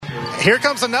Here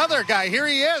comes another guy. Here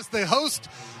he is, the host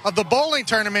of the bowling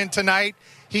tournament tonight.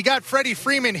 He got Freddie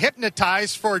Freeman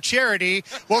hypnotized for charity.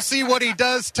 We'll see what he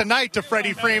does tonight to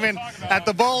Freddie Freeman at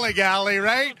the bowling alley,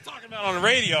 right? I'm talking about on the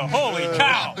radio. Holy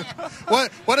cow.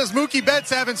 What does Mookie Betts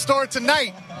have in store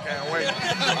tonight? Can't wait. I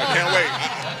can't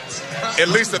wait. At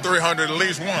least a 300, at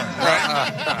least one.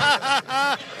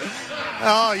 Right?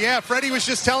 Oh, yeah. Freddie was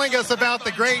just telling us about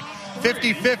the great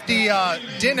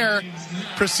 50-50 dinner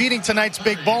preceding tonight's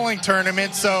big bowling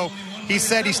tournament. So he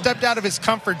said he stepped out of his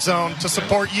comfort zone to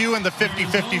support you and the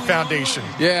 50-50 Foundation.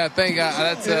 Yeah, I think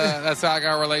that's how I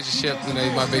got a relationship. You know,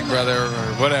 he's my big brother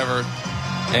or whatever.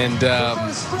 And,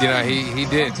 you know, he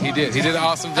did an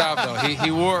awesome job, though.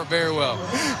 He wore it very well.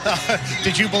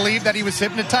 Did you believe that he was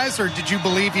hypnotized, or did you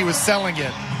believe he was selling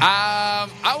it?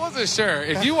 I wasn't sure.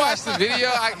 If you watch the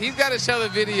video, he's got to show the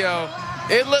video.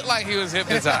 It looked like he was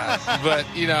hypnotized. But,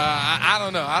 you know, I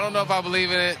don't know. I don't know if I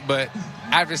believe in it, but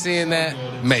after seeing that,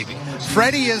 maybe.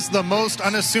 Freddie is the most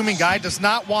unassuming guy, does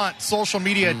not want social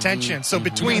media attention. So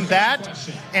between that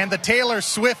and the Taylor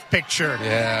Swift picture,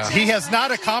 he has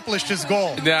not accomplished his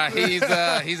goal. Nah, he's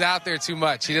out there too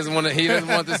much. He doesn't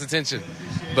want this attention.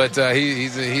 But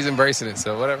he's embracing it,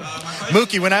 so whatever.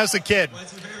 Mookie, when I was a kid,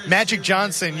 Magic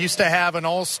Johnson used to have an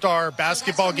all-star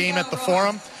basketball game at the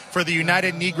Forum for the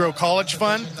United Negro College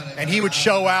Fund, and he would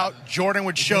show out, Jordan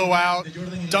would show out,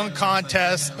 dunk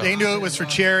contest. They knew it was for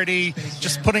charity,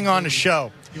 just putting on a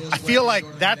show. I feel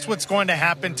like that's what's going to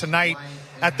happen tonight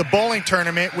at the bowling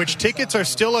tournament, which tickets are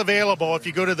still available if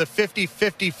you go to the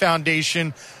 50-50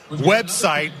 Foundation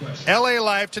website. LA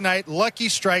Live tonight, Lucky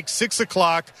Strike, 6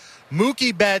 o'clock.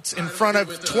 Mookie Betts in front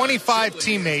of 25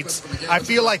 teammates. I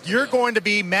feel like you're going to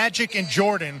be Magic and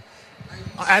Jordan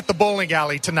at the bowling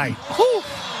alley tonight.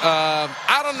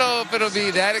 I don't know if it'll be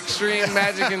that extreme,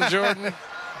 Magic and Jordan,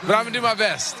 but I'm going to do my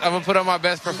best. I'm going to put on my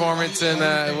best performance, and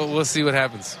we'll see what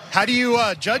happens. How do you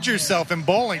judge yourself in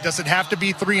bowling? Does it have to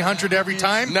be 300 every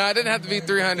time? No, it didn't have to be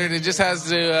 300. It just has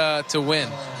to win.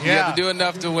 You have to do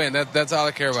enough to win. That's all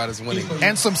I care about is winning.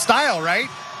 And some style, right?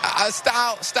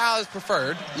 Style is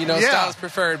preferred. You know, style is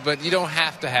preferred, but you don't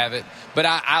have to have it. But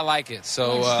I like it,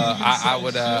 so I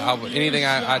would anything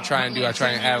I try and do, I try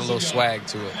and add a little swag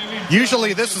to it.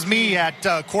 Usually, this is me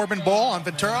at Corbin Bowl on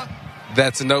Ventura.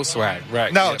 That's no swag,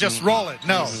 right? No, just roll it.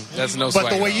 No, that's no swag.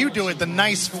 But the way you do it, the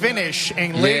nice finish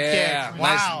and leg kick.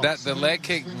 Wow, nice, the leg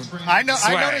kick. I know.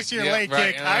 Swag. I noticed your leg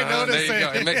kick. I noticed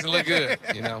it. It makes it look good.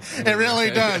 You know, it really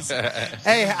does.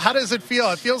 Hey, how does it feel?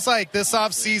 It feels like this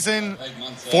off season,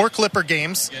 4 Clipper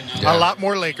games, a lot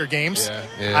more Laker games.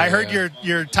 I heard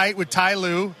you're tight with Ty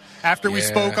Lue. After we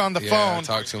spoke on the phone, I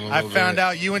talked to him I found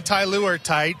out you and Ty Lue are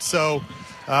tight. So.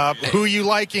 Who are you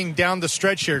liking down the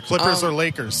stretch here, Clippers or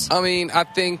Lakers? I mean, I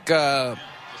think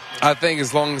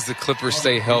as long as the Clippers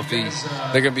stay healthy,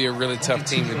 they're going to be a really tough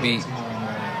team to beat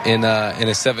in a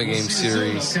 7-game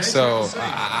series. So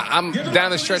I'm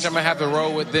down the stretch. I'm going to have to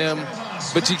roll with them.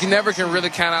 But you never can really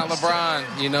count out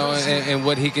LeBron, you know, and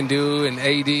what he can do, and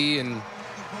AD, and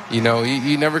you know,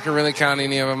 you never can really count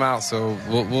any of them out. So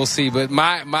we'll see. But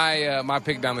my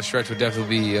pick down the stretch would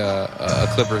definitely be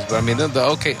Clippers. But I mean, the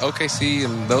OKC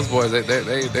and those boys,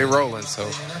 they rolling. So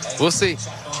we'll see.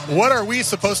 What are we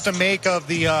supposed to make of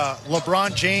the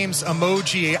LeBron James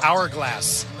emoji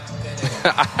hourglass?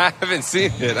 I haven't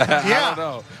seen it. I don't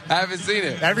know. I haven't seen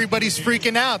it. Everybody's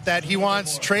freaking out that he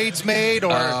wants trades made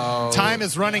or time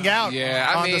is running out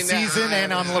on the season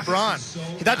and on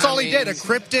LeBron. That's all he did, a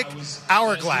cryptic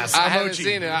hourglass emoji. I haven't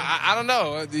seen it. I don't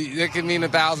know. It can mean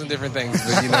 1,000 different things.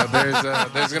 But, you know,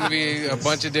 there's going to be a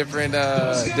bunch of different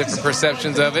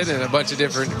perceptions of it and a bunch of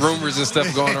different rumors and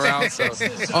stuff going around. So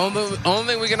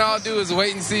only thing we can all do is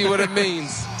wait and see what it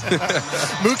means.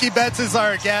 Mookie Betts is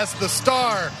our guest, the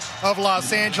star of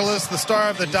Los Angeles, the star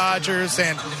of the Dodgers,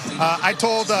 and I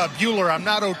told Bueller I'm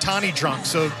not Ohtani drunk,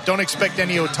 so don't expect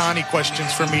any Ohtani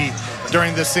questions from me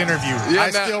during this interview.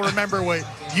 Still remember what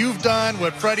you've done,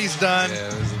 what Freddie's done.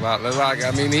 Yeah, there's a lot.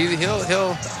 I mean,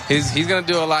 he's going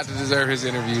to do a lot to deserve his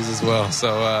interviews as well.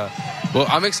 So, well,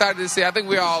 I'm excited to see. I think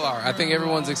we all are. I think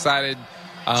everyone's excited.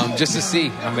 Just to see.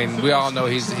 I mean, we all know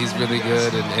he's really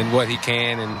good and what he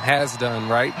can and has done,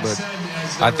 right? But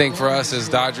I think for us as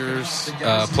Dodgers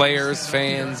players,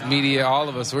 fans, media, all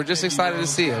of us, we're just excited to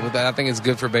see it. I think it's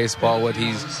good for baseball,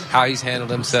 how he's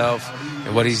handled himself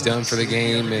and what he's done for the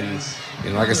game. And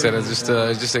like I said, it's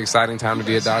just an exciting time to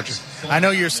be a Dodger. I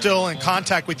know you're still in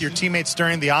contact with your teammates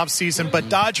during the offseason, but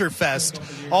Dodger Fest,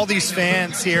 all these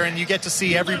fans here, and you get to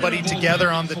see everybody together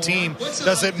on the team.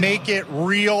 Does it make it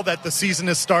real that the season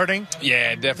is starting?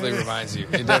 Yeah, it definitely reminds you.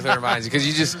 It definitely reminds you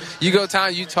because you go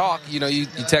down, you talk, you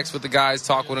text with the guys,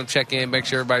 talk with them, check in, make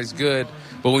sure everybody's good.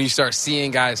 But when you start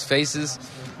seeing guys' faces,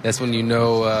 that's when you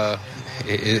know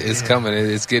it's coming.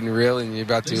 It's getting real, and you're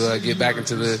about to get back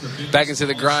into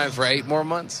the grind for 8 more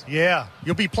months. Yeah,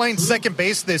 you'll be playing second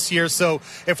base this year. So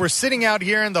if we're sitting out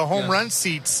here in the home run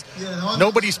seats,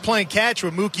 nobody's playing catch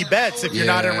with Mookie Betts if you're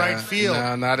not in right field.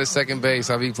 No, not at second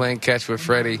base. I'll be playing catch with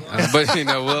Freddie. But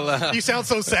we'll. You sound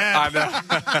so sad.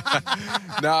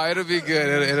 I know. No, it'll be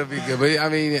good. It'll be good. But I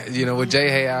mean, with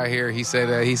Shohei out here, he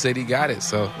said he got it.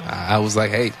 So I was like,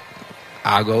 hey,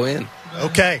 I'll go in.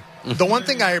 Okay. The one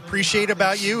thing I appreciate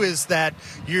about you is that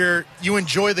you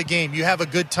enjoy the game. You have a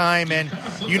good time, and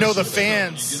the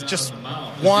fans just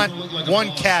want one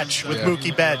catch with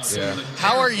Mookie Betts. Yeah.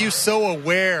 How are you so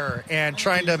aware and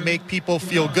trying to make people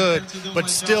feel good, but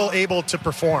still able to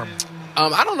perform?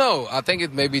 I don't know. I think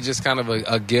it may be just kind of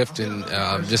a gift, and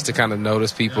just to kind of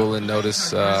notice people and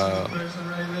notice,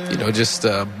 just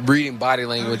reading body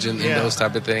language and those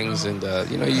type of things. And,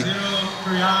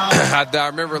 I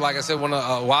remember, like I said, a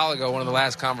while ago, one of the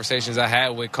last conversations I had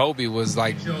with Kobe was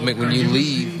like, when you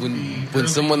leave, when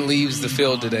someone leaves the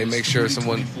field today, make sure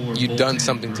you've done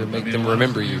something to make them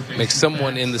remember you, make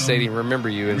someone in the stadium remember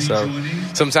you. And so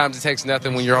sometimes it takes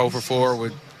nothing when you're 0 for 4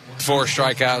 with 4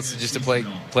 strikeouts just to play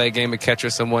a game of catch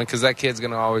with someone, because that kid's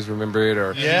going to always remember it.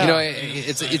 Or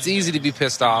it's easy to be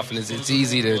pissed off, and it's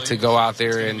easy to go out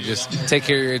there and just take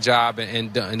care of your job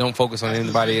and don't focus on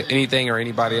anything or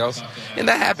anybody else, and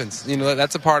that happens.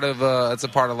 That's a part of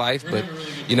life. But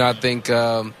I think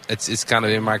it's kind of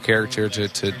in my character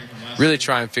to really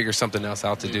try and figure something else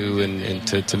out to do and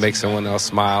to make someone else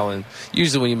smile. And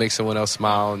usually when you make someone else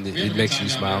smile, and it makes you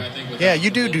smile. Yeah,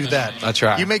 you do that. I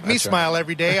try. You make me smile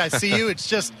every day. I see you. It's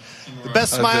just the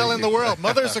best smile in the world.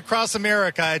 Mothers across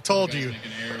America, I told you,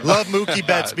 love Mookie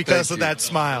Betts because of that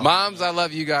smile. Moms, I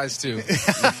love you guys too.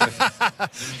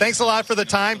 Thanks a lot for the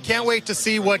time. Can't wait to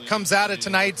see what comes out of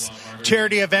tonight's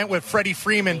charity event with Freddie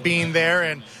Freeman being there,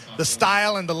 and the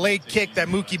style and the leg kick that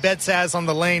Mookie Betts has on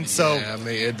the lane. So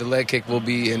the leg kick will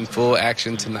be in full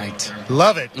action tonight.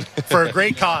 Love it. For a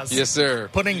great cause. Yes, sir.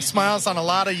 Putting smiles on a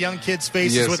lot of young kids'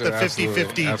 faces with the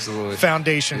 50-50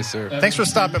 Foundation. Yes, sir. Thanks for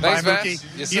stopping by, Mookie.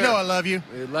 Yes, sir. I love you.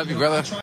 Love you, brother.